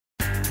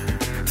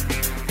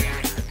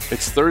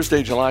It's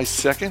Thursday, July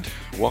 2nd.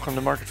 Welcome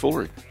to Market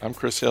Foolery. I'm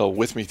Chris Hill.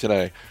 With me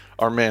today,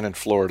 our man in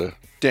Florida,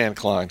 Dan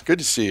Klein. Good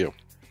to see you.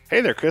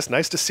 Hey there, Chris.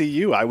 Nice to see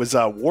you. I was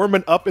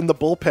warming up in the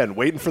bullpen,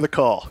 waiting for the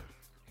call.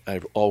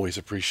 I've always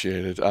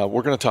appreciated.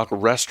 We're going to talk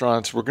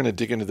restaurants. We're going to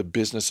dig into the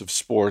business of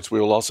sports. We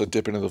will also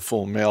dip into the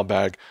full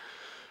mailbag.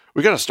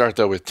 We got to start,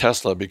 though, with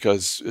Tesla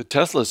because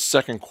Tesla's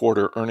second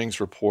quarter earnings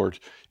report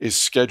is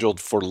scheduled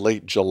for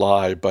late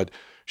July, but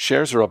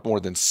shares are up more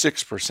than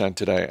 6%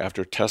 today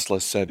after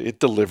Tesla said it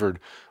delivered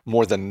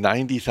more than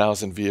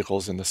 90,000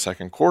 vehicles in the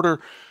second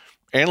quarter.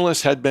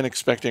 Analysts had been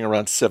expecting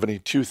around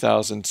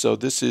 72,000, so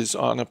this is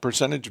on a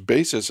percentage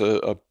basis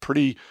a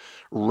pretty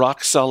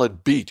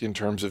rock-solid beat in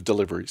terms of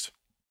deliveries.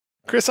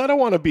 Chris, I don't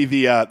want to be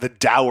the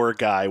dour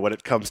guy when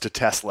it comes to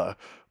Tesla,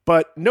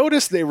 but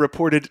notice they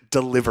reported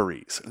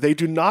deliveries. They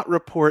do not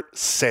report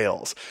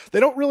sales.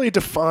 They don't really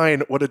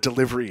define what a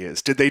delivery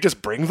is. Did they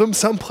just bring them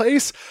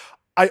someplace?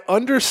 I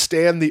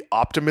understand the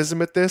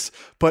optimism at this,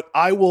 but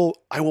I will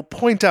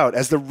point out,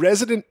 as the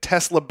resident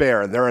Tesla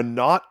bear, and there are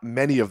not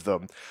many of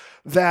them,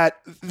 that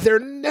they're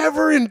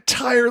never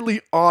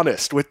entirely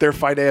honest with their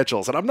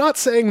financials. And I'm not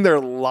saying they're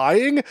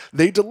lying.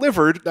 They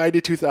delivered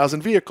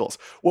 92,000 vehicles.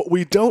 What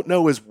we don't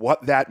know is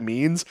what that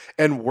means,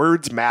 and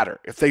words matter.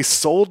 If they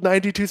sold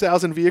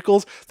 92,000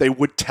 vehicles, they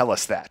would tell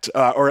us that,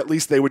 or at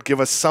least they would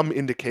give us some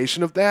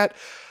indication of that.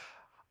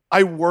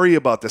 I worry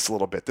about this a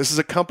little bit. This is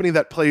a company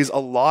that plays a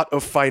lot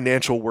of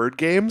financial word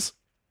games,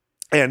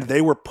 and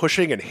they were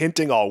pushing and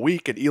hinting all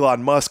week. And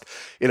Elon Musk,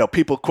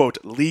 people quote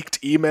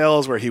leaked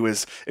emails where he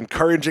was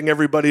encouraging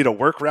everybody to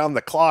work around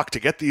the clock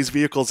to get these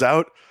vehicles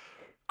out.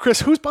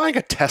 Chris, who's buying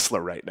a Tesla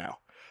right now?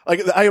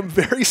 I am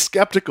very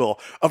skeptical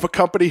of a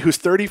company whose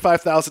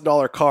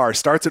 $35,000 car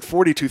starts at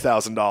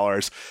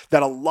 $42,000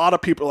 that a lot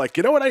of people are like,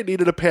 you know what I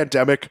need in a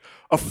pandemic?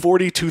 A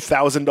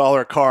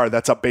 $42,000 car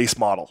that's a base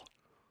model.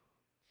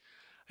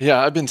 Yeah,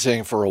 I've been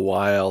saying for a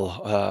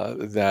while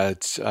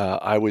that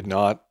I would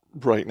not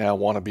right now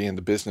want to be in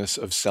the business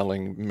of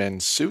selling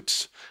men's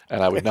suits,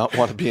 and I would not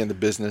want to be in the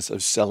business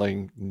of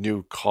selling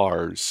new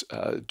cars,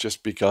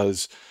 just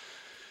because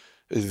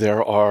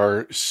there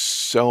are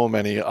so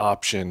many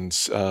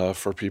options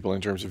for people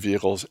in terms of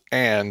vehicles,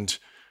 and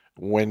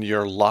when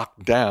you're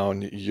locked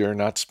down, you're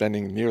not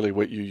spending nearly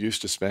what you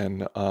used to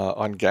spend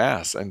on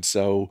gas. And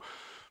so,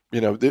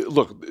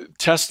 look,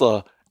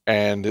 Tesla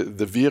and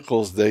the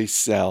vehicles they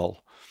sell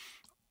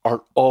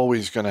are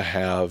always going to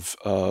have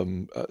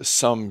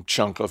some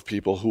chunk of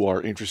people who are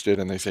interested,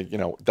 and they think,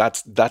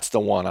 that's the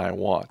one I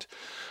want.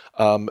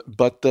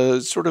 But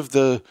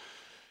the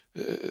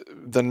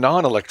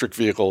non-electric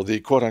vehicle, the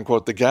quote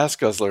unquote the gas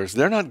guzzlers,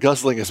 they're not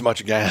guzzling as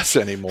much gas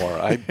anymore.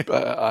 I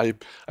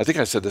think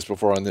I said this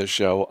before on this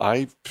show.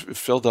 I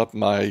filled up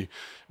my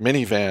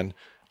minivan,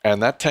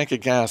 and that tank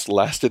of gas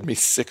lasted me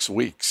 6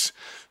 weeks.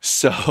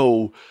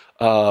 So.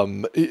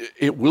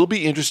 It will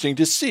be interesting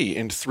to see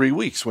in 3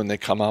 weeks when they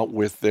come out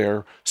with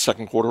their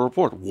second quarter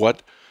report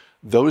what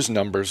those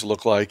numbers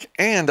look like.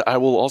 And I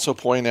will also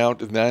point out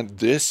that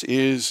this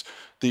is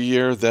the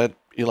year that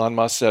Elon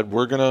Musk said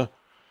we're gonna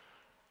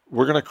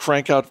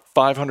crank out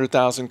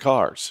 500,000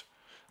 cars.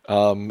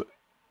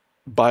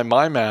 By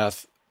my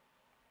math,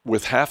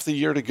 with half the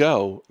year to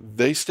go,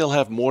 they still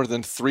have more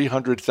than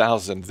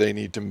 300,000 they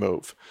need to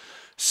move.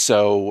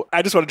 So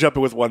I just want to jump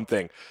in with one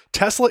thing.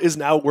 Tesla is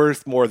now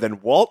worth more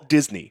than Walt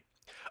Disney,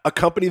 a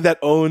company that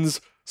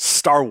owns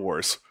Star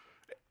Wars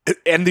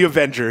and the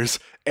Avengers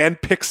and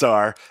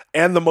Pixar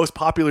and the most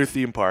popular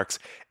theme parks.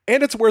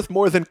 And it's worth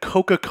more than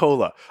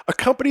Coca-Cola, a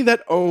company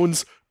that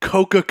owns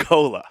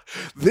Coca-Cola.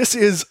 This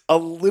is a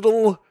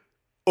little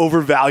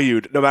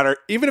overvalued. No matter,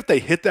 even if they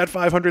hit that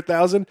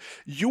 500,000,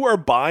 you are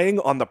buying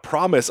on the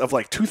promise of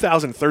like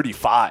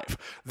 2035.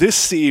 This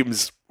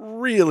seems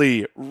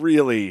really,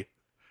 really...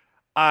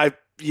 I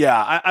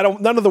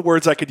don't. None of the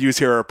words I could use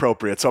here are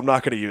appropriate, so I'm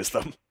not going to use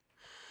them.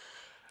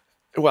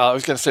 Well, I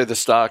was going to say the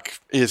stock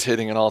is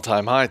hitting an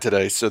all-time high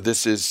today, so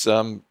this is,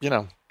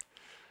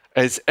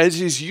 as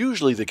is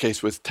usually the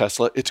case with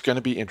Tesla, it's going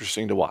to be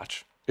interesting to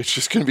watch. It's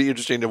just going to be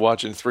interesting to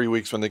watch in 3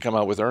 weeks when they come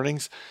out with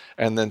earnings,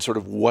 and then sort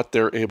of what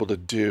they're able to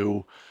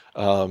do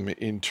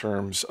in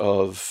terms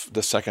of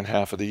the second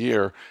half of the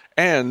year.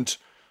 And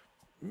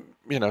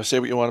say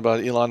what you want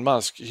about Elon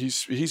Musk.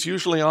 He's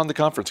usually on the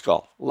conference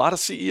call. A lot of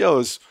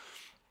CEOs,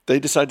 they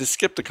decide to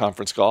skip the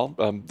conference call.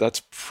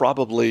 That's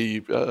probably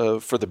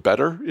for the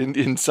better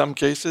in some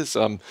cases.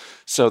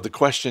 So the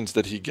questions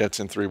that he gets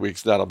in 3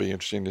 weeks, that'll be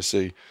interesting to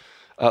see.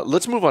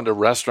 Let's move on to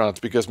restaurants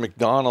because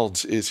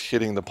McDonald's is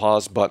hitting the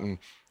pause button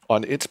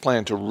on its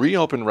plan to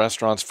reopen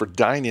restaurants for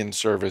dine-in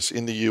service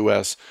in the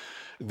U.S.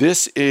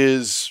 This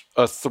is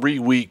a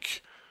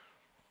 3-week,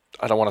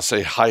 I don't want to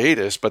say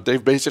hiatus, but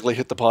they've basically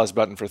hit the pause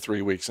button for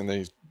 3 weeks, and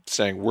they're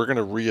saying we're going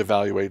to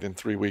reevaluate in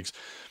 3 weeks.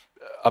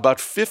 About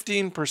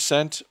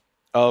 15%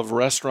 of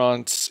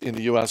restaurants in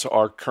the U.S.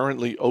 are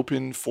currently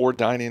open for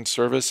dine-in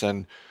service,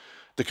 and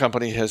the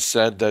company has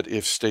said that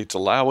if states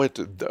allow it,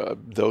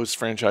 those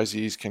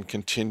franchisees can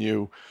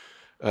continue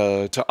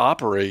to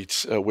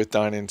operate with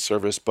dine-in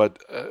service. But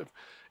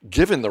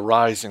given the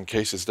rise in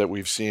cases that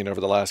we've seen over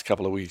the last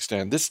couple of weeks,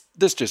 Dan, this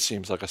just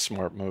seems like a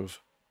smart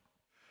move.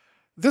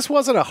 This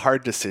wasn't a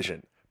hard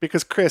decision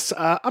because, Chris,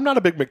 I'm not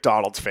a big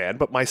McDonald's fan,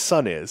 but my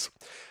son is.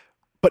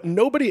 But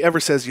nobody ever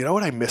says, you know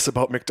what I miss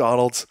about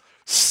McDonald's?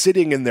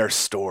 Sitting in their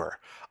store.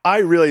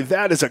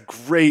 That is a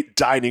great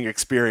dining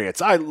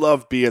experience. I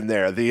love being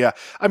there.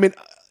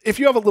 If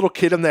you have a little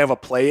kid and they have a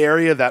play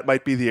area, that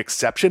might be the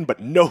exception, but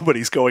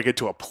nobody's going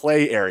into a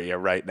play area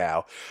right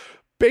now.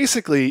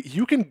 Basically,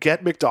 you can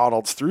get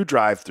McDonald's through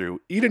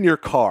drive-thru, eat in your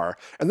car,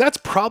 and that's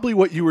probably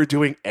what you were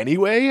doing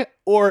anyway,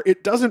 or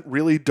it doesn't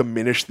really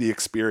diminish the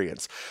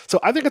experience. So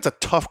I think it's a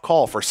tough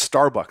call for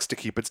Starbucks to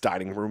keep its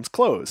dining rooms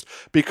closed,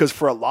 because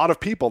for a lot of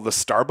people, the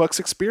Starbucks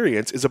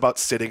experience is about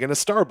sitting in a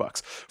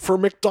Starbucks. For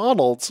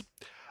McDonald's,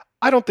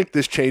 I don't think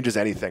this changes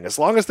anything. As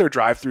long as their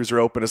drive-thrus are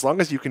open, as long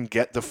as you can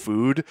get the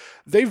food,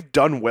 they've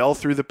done well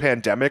through the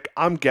pandemic.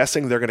 I'm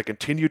guessing they're going to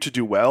continue to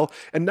do well.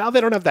 And now they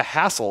don't have the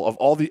hassle of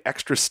all the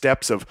extra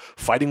steps of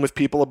fighting with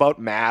people about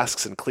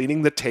masks and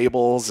cleaning the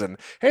tables. And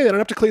hey, they don't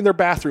have to clean their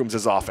bathrooms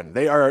as often.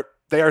 They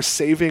are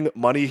saving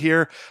money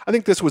here. I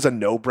think this was a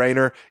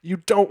no-brainer. You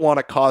don't want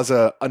to cause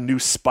a new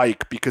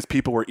spike because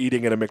people were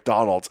eating at a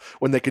McDonald's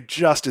when they could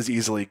just as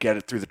easily get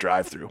it through the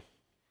drive-thru.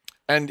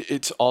 And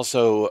it's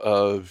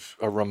also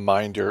a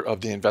reminder of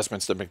the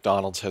investments that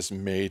McDonald's has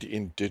made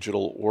in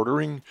digital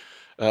ordering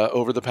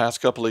over the past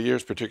couple of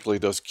years, particularly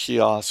those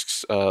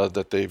kiosks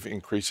that they've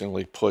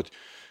increasingly put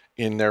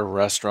in their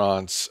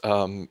restaurants.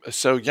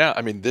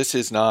 This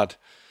is not,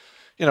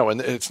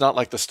 and it's not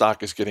like the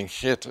stock is getting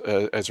hit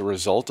as a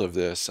result of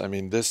this. I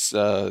mean, as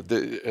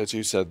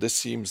you said, this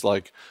seems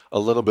like a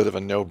little bit of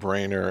a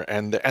no-brainer,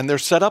 and they're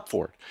set up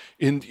for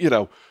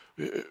it.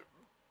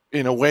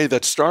 In a way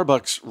that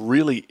Starbucks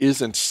really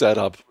isn't set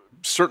up,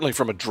 certainly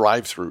from a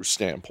drive-through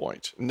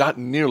standpoint, not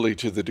nearly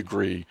to the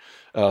degree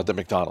that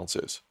McDonald's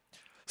is.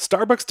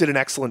 Starbucks did an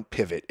excellent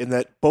pivot in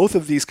that both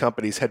of these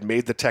companies had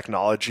made the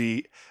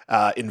technology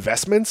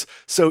investments.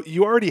 So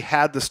you already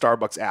had the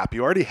Starbucks app.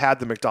 You already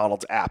had the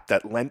McDonald's app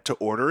that lent to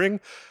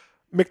ordering.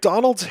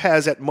 McDonald's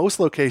has at most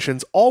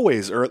locations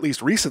always, or at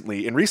least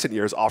recently, in recent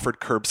years, offered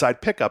curbside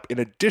pickup in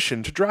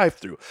addition to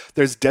drive-thru.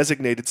 There's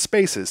designated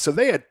spaces, so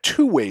they had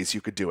two ways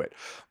you could do it.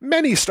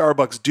 Many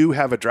Starbucks do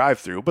have a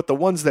drive-thru, but the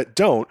ones that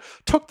don't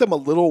took them a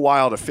little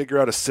while to figure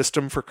out a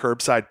system for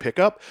curbside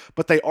pickup,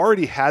 but they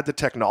already had the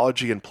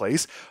technology in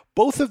place.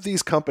 Both of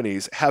these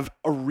companies have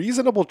a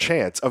reasonable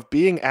chance of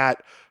being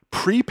at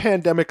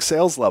pre-pandemic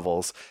sales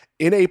levels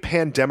in a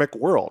pandemic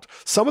world.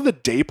 Some of the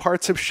day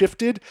parts have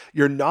shifted.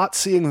 You're not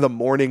seeing the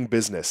morning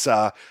business.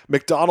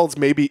 McDonald's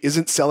maybe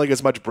isn't selling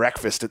as much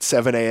breakfast at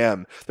 7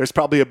 a.m. There's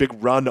probably a big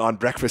run on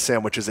breakfast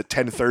sandwiches at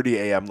 10:30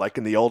 a.m. like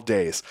in the old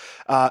days.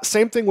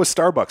 Same thing with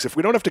Starbucks. If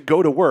we don't have to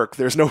go to work,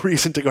 there's no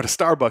reason to go to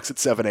Starbucks at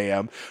 7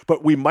 a.m.,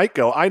 but we might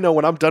go. I know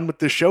when I'm done with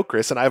this show,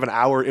 Chris, and I have an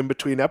hour in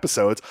between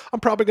episodes, I'm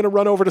probably going to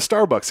run over to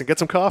Starbucks and get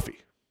some coffee.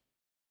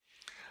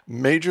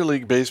 Major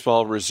League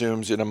Baseball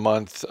resumes in a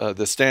month.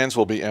 The stands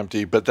will be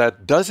empty, but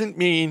that doesn't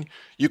mean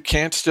you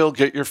can't still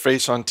get your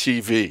face on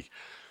TV.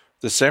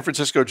 The San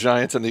Francisco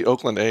Giants and the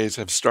Oakland A's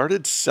have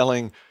started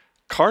selling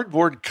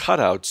cardboard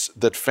cutouts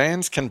that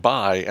fans can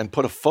buy and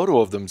put a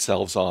photo of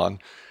themselves on,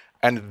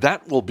 and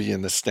that will be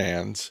in the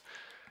stands.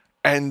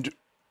 And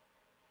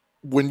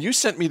when you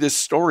sent me this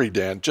story,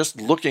 Dan, just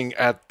looking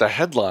at the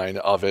headline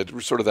of it,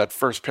 sort of that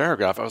first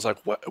paragraph, I was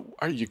like, what?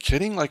 Are you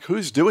kidding? Like,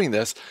 who's doing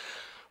this?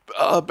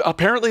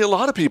 Apparently, a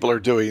lot of people are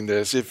doing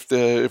this. If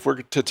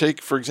we're to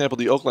take, for example,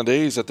 the Oakland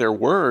A's at their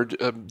word,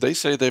 they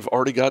say they've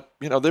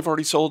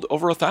already sold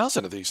over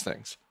 1,000 of these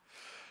things.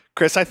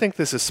 Chris, I think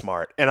this is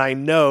smart. And I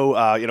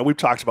know, we've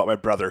talked about my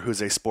brother,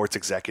 who's a sports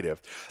executive.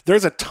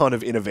 There's a ton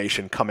of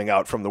innovation coming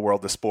out from the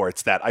world of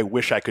sports that I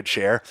wish I could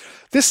share.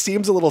 This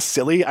seems a little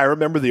silly. I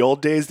remember the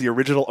old days, the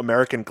original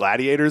American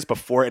Gladiators,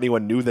 before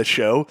anyone knew the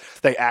show.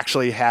 They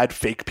actually had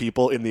fake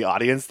people in the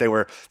audience. They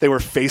were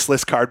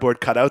faceless cardboard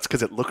cutouts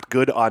because it looked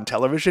good on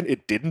television.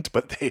 It didn't,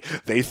 but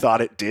they thought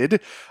it did.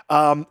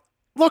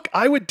 Look,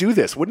 I would do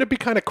this. Wouldn't it be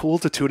kind of cool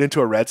to tune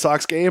into a Red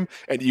Sox game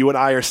and you and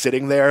I are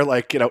sitting there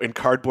like, in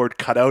cardboard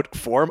cutout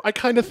form? I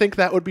kind of think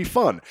that would be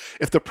fun.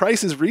 If the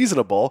price is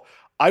reasonable,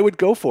 I would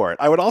go for it.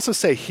 I would also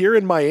say here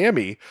in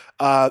Miami,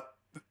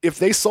 if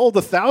they sold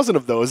 1,000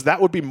 of those, that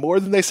would be more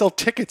than they sell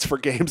tickets for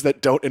games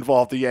that don't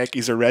involve the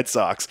Yankees or Red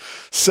Sox.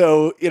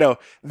 So,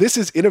 this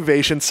is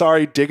innovation.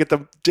 Sorry, dig at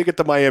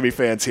the Miami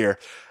fans here.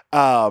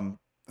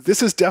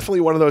 This is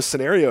definitely one of those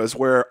scenarios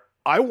where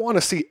I want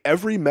to see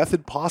every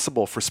method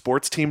possible for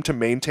sports team to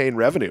maintain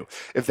revenue.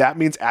 If that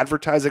means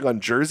advertising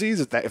on jerseys,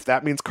 if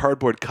that means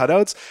cardboard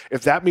cutouts,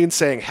 if that means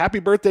saying happy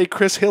birthday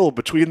Chris Hill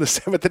between the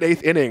 7th and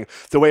 8th inning,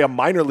 the way a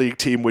minor league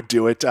team would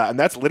do it, and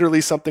that's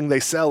literally something they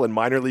sell in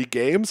minor league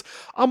games,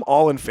 I'm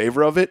all in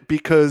favor of it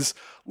because,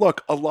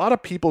 look, a lot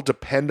of people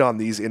depend on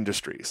these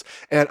industries.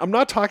 And I'm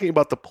not talking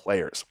about the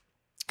players.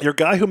 Your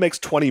guy who makes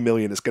 20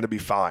 million is going to be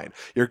fine.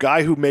 Your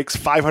guy who makes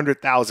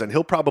 500,000,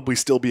 he'll probably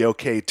still be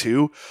okay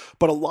too.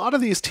 But a lot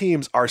of these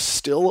teams are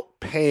still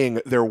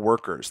paying their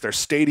workers, their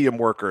stadium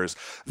workers,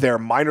 their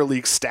minor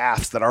league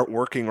staffs that aren't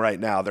working right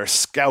now, their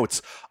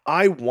scouts.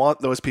 I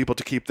want those people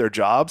to keep their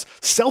jobs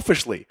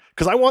selfishly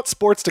because I want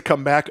sports to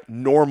come back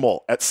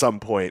normal at some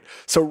point.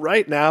 So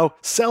right now,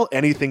 sell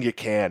anything you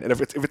can. And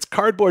if it's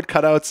cardboard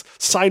cutouts,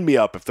 sign me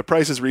up. If the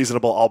price is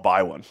reasonable, I'll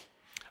buy one.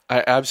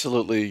 I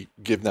absolutely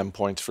give them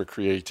points for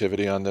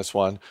creativity on this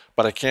one,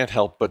 but I can't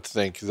help but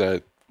think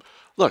that,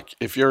 look,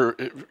 if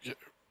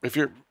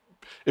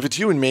it's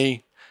you and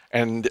me,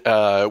 and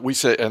we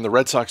say, and the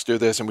Red Sox do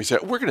this, and we say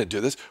we're going to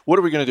do this, what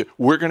are we going to do?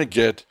 We're going to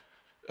get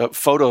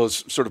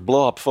photos, sort of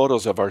blow up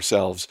photos of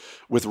ourselves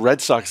with Red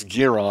Sox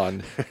gear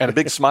on and a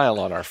big smile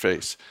on our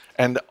face,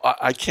 and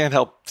I can't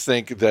help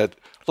think that.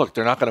 Look,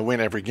 they're not going to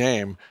win every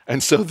game,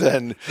 and so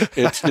then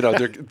it's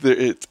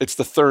it's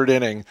the third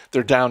inning.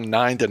 They're down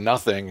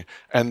 9-0,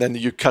 and then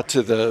you cut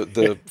to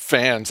the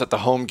fans at the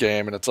home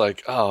game, and it's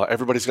like, oh,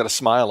 everybody's got a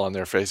smile on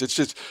their face. It's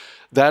just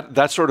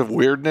that sort of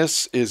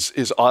weirdness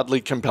is oddly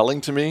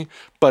compelling to me.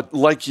 But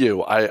like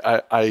you,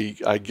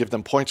 I give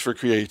them points for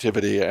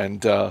creativity,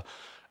 and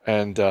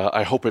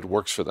I hope it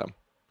works for them.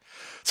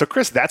 So,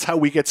 Chris, that's how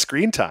we get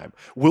screen time.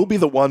 We'll be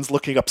the ones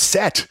looking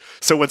upset.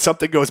 So when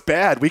something goes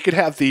bad, we could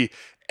have the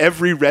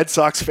every Red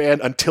Sox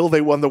fan until they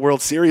won the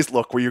World Series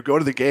look, where you go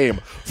to the game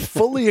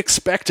fully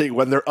expecting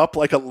when they're up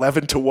like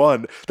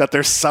 11-1 that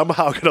they're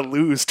somehow going to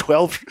lose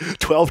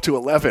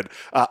 12-11.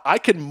 I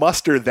can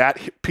muster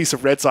that piece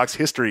of Red Sox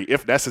history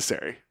if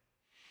necessary.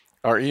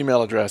 Our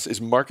email address is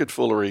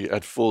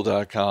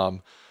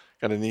marketfoolery@fool.com.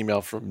 Got an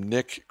email from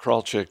Nick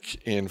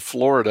Kralchik in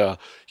Florida.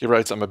 He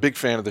writes, I'm a big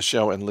fan of the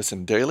show and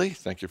listen daily.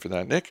 Thank you for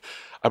that, Nick.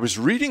 I was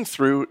reading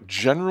through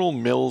General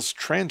Mills'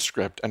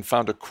 transcript and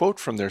found a quote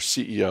from their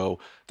CEO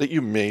that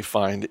you may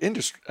find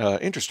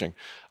interesting.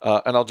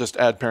 And I'll just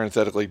add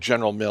parenthetically,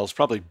 General Mills,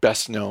 probably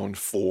best known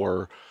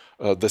for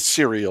the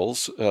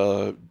cereals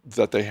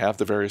that they have,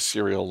 the various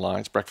cereal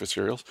lines, breakfast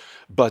cereals.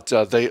 But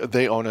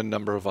they own a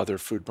number of other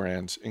food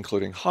brands,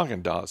 including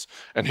Haagen-Dazs.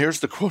 And here's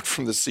the quote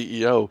from the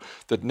CEO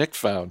that Nick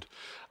found.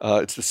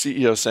 It's the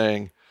CEO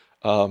saying,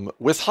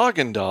 with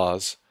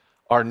Haagen-Dazs,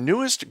 our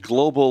newest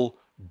global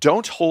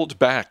Don't Hold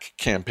Back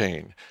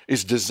campaign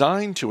is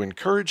designed to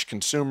encourage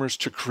consumers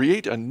to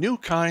create a new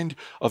kind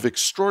of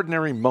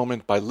extraordinary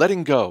moment by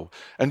letting go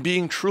and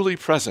being truly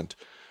present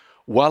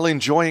while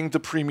enjoying the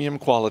premium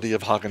quality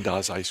of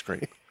Haagen-Dazs ice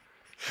cream.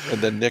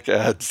 And then Nick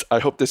adds, I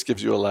hope this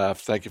gives you a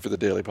laugh. Thank you for the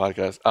daily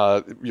podcast.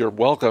 You're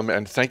welcome,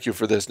 and thank you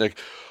for this, Nick.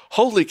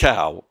 Holy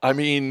cow. I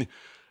mean,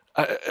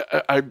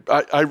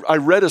 I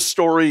read a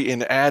story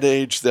in Ad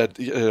Age that,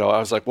 I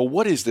was like, well,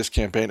 what is this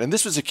campaign? And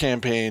this was a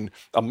campaign,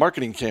 a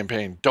marketing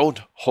campaign,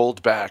 Don't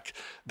Hold Back,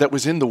 that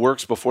was in the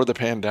works before the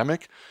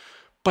pandemic.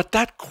 But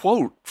that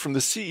quote from the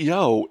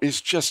CEO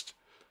is just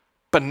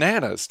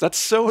bananas. That's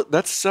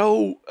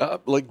so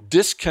like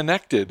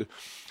disconnected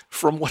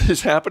from what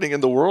is happening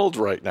in the world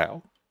right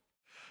now.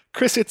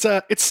 Chris, it's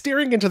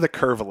steering into the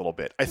curve a little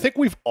bit. I think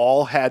we've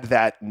all had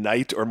that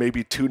night or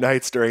maybe two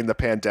nights during the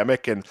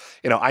pandemic. And,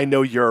 I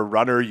know you're a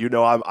runner.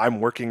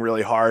 I'm working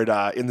really hard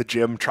in the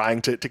gym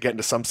trying to get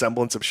into some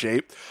semblance of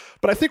shape.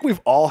 But I think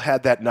we've all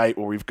had that night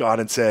where we've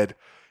gone and said,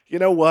 you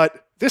know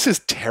what? This is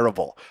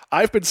terrible.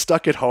 I've been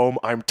stuck at home.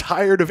 I'm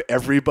tired of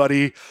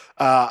everybody.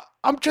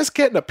 I'm just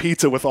getting a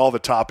pizza with all the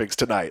toppings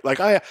tonight. Like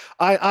I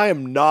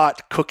am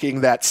not cooking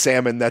that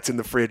salmon that's in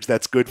the fridge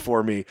that's good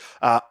for me.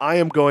 I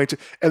am going to,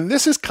 and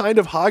this is kind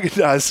of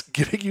Haagen-Dazs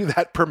giving you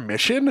that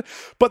permission,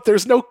 but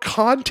there's no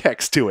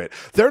context to it.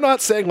 They're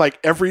not saying like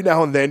every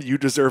now and then you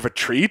deserve a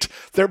treat.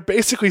 They're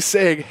basically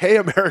saying, hey,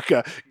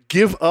 America,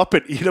 give up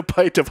and eat a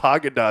pint of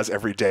Haagen-Dazs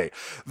every day.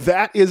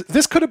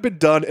 This could have been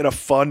done in a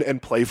fun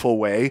and playful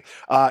way.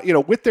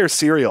 With their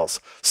cereals,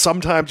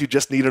 sometimes you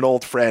just need an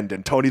old friend,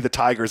 and Tony the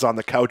Tiger's on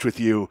the couch with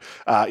you,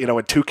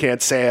 and Toucan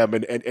Sam,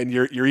 and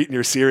you're eating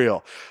your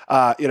cereal,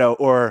 hey,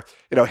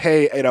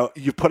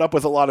 you put up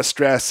with a lot of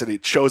stress, and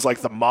it shows like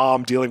the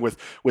mom dealing with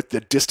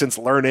the distance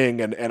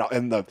learning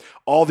and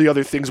all the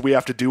other things we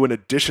have to do in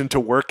addition to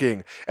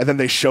working, and then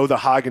they show the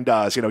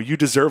Haagen-Dazs, you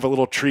deserve a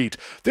little treat.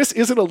 This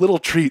isn't a little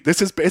treat.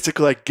 This is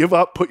basically like give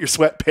up, put your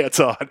sweatpants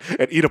on,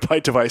 and eat a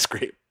pint of ice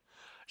cream.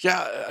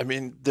 Yeah, I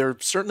mean, there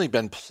have certainly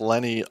been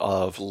plenty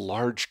of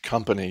large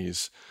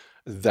companies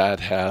that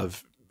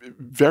have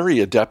very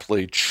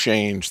adeptly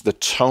changed the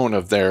tone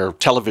of their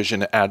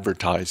television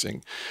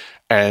advertising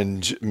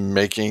and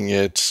making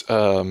it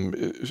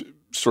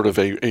sort of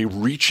a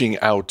reaching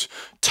out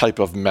type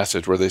of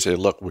message where they say,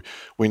 look,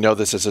 we know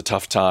this is a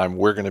tough time.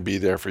 We're going to be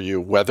there for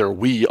you, whether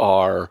we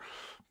are,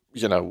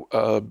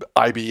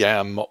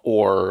 IBM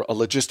or a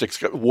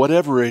logistics,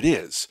 whatever it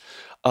is.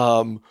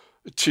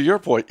 To your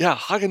point, yeah,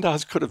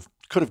 Haagen-Dazs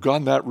could have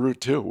gone that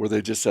route too, where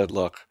they just said,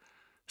 look,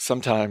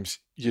 sometimes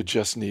you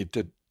just need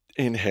to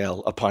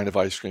inhale a pint of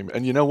ice cream.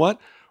 And you know what?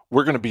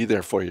 We're going to be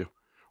there for you.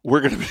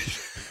 We're going to be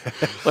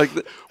like,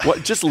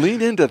 what? Just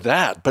lean into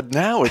that. But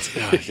now it's,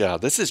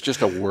 this is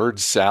just a word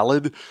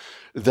salad.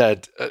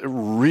 that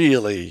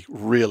really,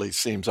 really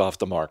seems off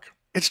the mark.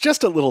 It's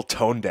just a little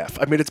tone deaf.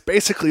 I mean, it's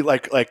basically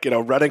like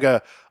running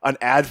an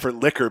ad for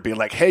liquor, being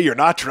like, "Hey, you're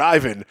not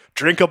driving,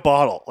 drink a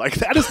bottle." Like,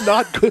 that is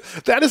not good.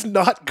 That is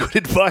not good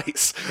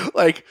advice.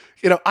 Like,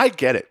 I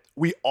get it.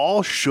 We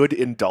all should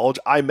indulge.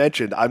 I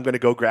mentioned I'm going to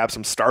go grab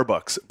some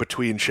Starbucks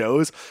between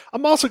shows.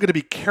 I'm also going to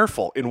be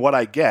careful in what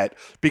I get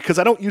because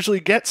I don't usually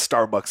get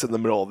Starbucks in the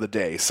middle of the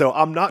day. So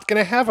I'm not going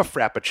to have a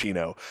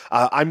Frappuccino.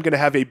 I'm going to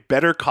have a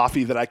better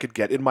coffee that I could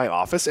get in my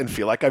office and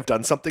feel like I've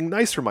done something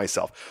nice for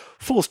myself.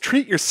 Fools,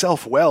 treat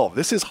yourself well.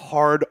 This is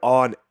hard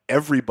on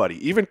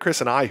everybody, even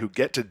Chris and I, who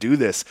get to do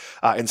this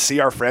and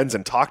see our friends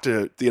and talk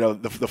to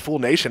the full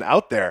nation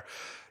out there.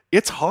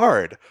 It's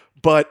hard.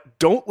 But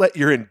don't let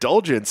your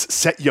indulgence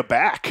set you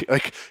back.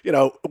 Like,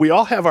 we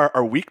all have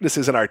our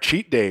weaknesses and our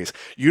cheat days.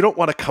 You don't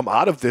want to come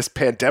out of this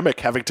pandemic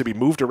having to be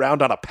moved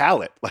around on a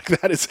pallet. Like,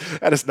 that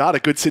is not a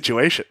good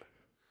situation.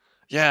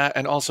 Yeah,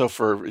 and also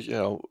for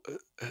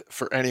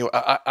anyone,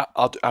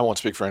 I won't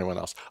speak for anyone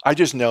else. I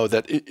just know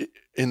that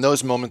in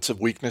those moments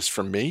of weakness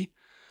for me,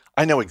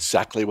 I know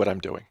exactly what I'm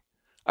doing.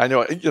 I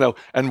know,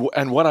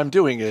 and what I'm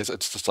doing is,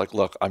 it's just like,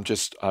 look, I'm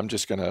just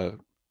gonna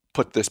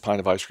put this pint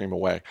of ice cream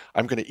away.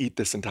 I'm going to eat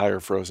this entire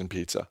frozen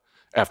pizza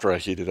after I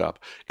heat it up.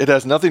 It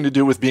has nothing to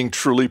do with being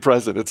truly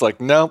present. It's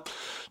like, no,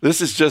 this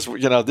is just,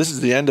 this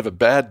is the end of a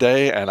bad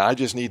day and I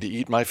just need to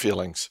eat my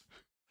feelings.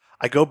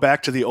 I go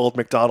back to the old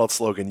McDonald's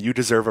slogan, "You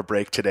deserve a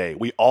break today."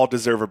 We all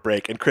deserve a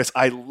break. And Chris,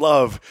 I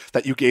love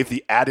that you gave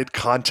the added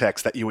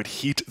context that you would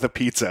heat the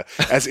pizza,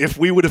 as if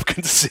we would have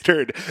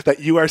considered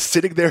that you are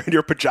sitting there in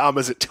your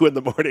pajamas at 2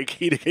 a.m.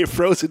 eating a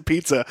frozen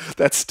pizza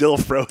that's still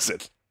frozen.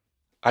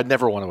 I'd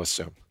never want to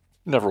assume.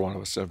 Never want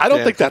to assume. I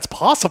don't think that's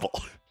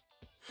possible.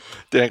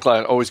 Dan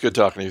Klein, always good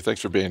talking to you. Thanks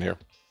for being here.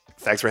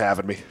 Thanks for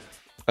having me.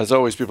 As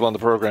always, people on the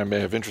program may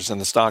have interest in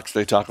the stocks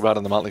they talk about,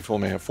 and the Motley Fool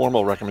may have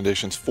formal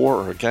recommendations for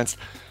or against.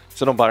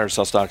 So don't buy or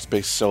sell stocks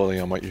based solely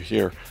on what you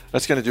hear.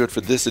 That's going to do it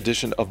for this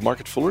edition of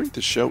Market Foolery. The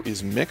show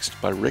is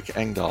mixed by Rick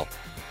Engdahl.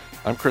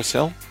 I'm Chris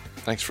Hill.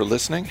 Thanks for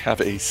listening.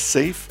 Have a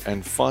safe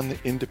and fun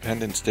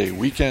Independence Day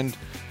weekend,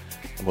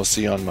 and we'll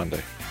see you on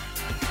Monday.